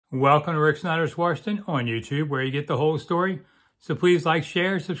Welcome to Rick Snider's Washington on YouTube, where you get the whole story. So please like,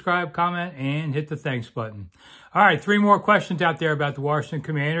 share, subscribe, comment, and hit the thanks button. All right, 3 more questions out there about the Washington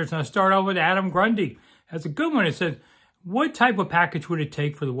Commanders. And I'll start off with Adam Grundy. That's a good one. It says, what type of package would it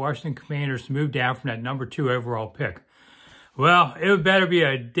take for the Washington Commanders to move down from that number 2 overall pick? Well, it would better be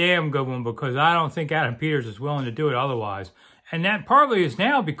a damn good one, because I don't think Adam Peters is willing to do it otherwise. And that partly is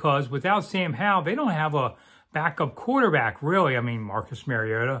now because without Sam Howell, they don't have a backup quarterback, really. I mean, Marcus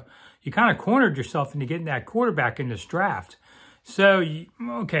Mariota, you kind of cornered yourself into getting that quarterback in this draft. So,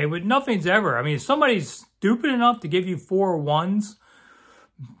 okay, but nothing's ever. I mean, if somebody's stupid enough to give you 4 ones,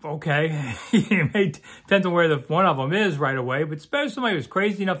 okay, it may depend on where one of them is right away, but suppose somebody was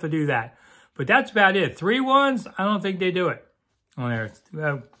crazy enough to do that. But that's about it. 3 ones, I don't think they do it on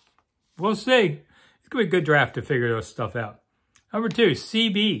there. We'll see. It's going to be a good draft to figure this stuff out. Number 2,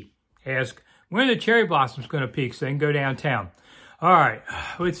 CB asks, when are the cherry blossoms going to peak so they can go downtown? All right,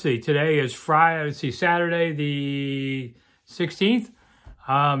 let's see. Today is Friday. Let's see, Saturday the 16th.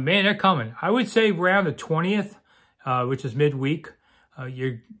 Man, they're coming. I would say around the 20th, which is midweek.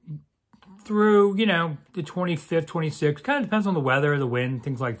 You're through, the 25th, 26th. Kind of depends on the weather, the wind,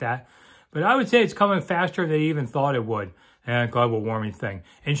 things like that. But I would say it's coming faster than they even thought it would. And global warming thing.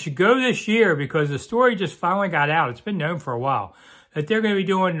 And it should go this year because the story just finally got out. It's been known for a while that they're going to be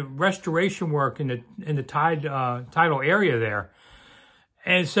doing restoration work in the tidal area there.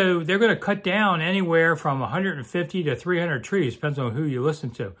 And so they're going to cut down anywhere from 150 to 300 trees, depends on who you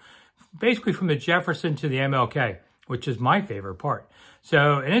listen to. Basically from the Jefferson to the MLK, which is my favorite part.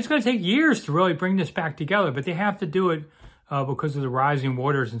 So, and it's going to take years to really bring this back together, but they have to do it because of the rising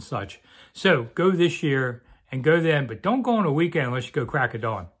waters and such. So go this year and go then, but don't go on a weekend unless you go crack of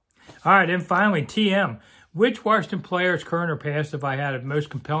dawn. All right, and finally, TM. Which Washington players, current or past, have I had most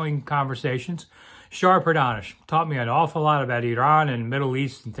compelling conversations? Shar Pradanish taught me an awful lot about Iran and Middle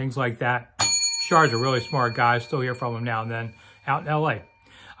East and things like that. Shar's a really smart guy. I still hear from him now and then out in L.A.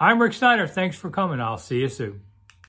 I'm Rick Snider. Thanks for coming. I'll see you soon.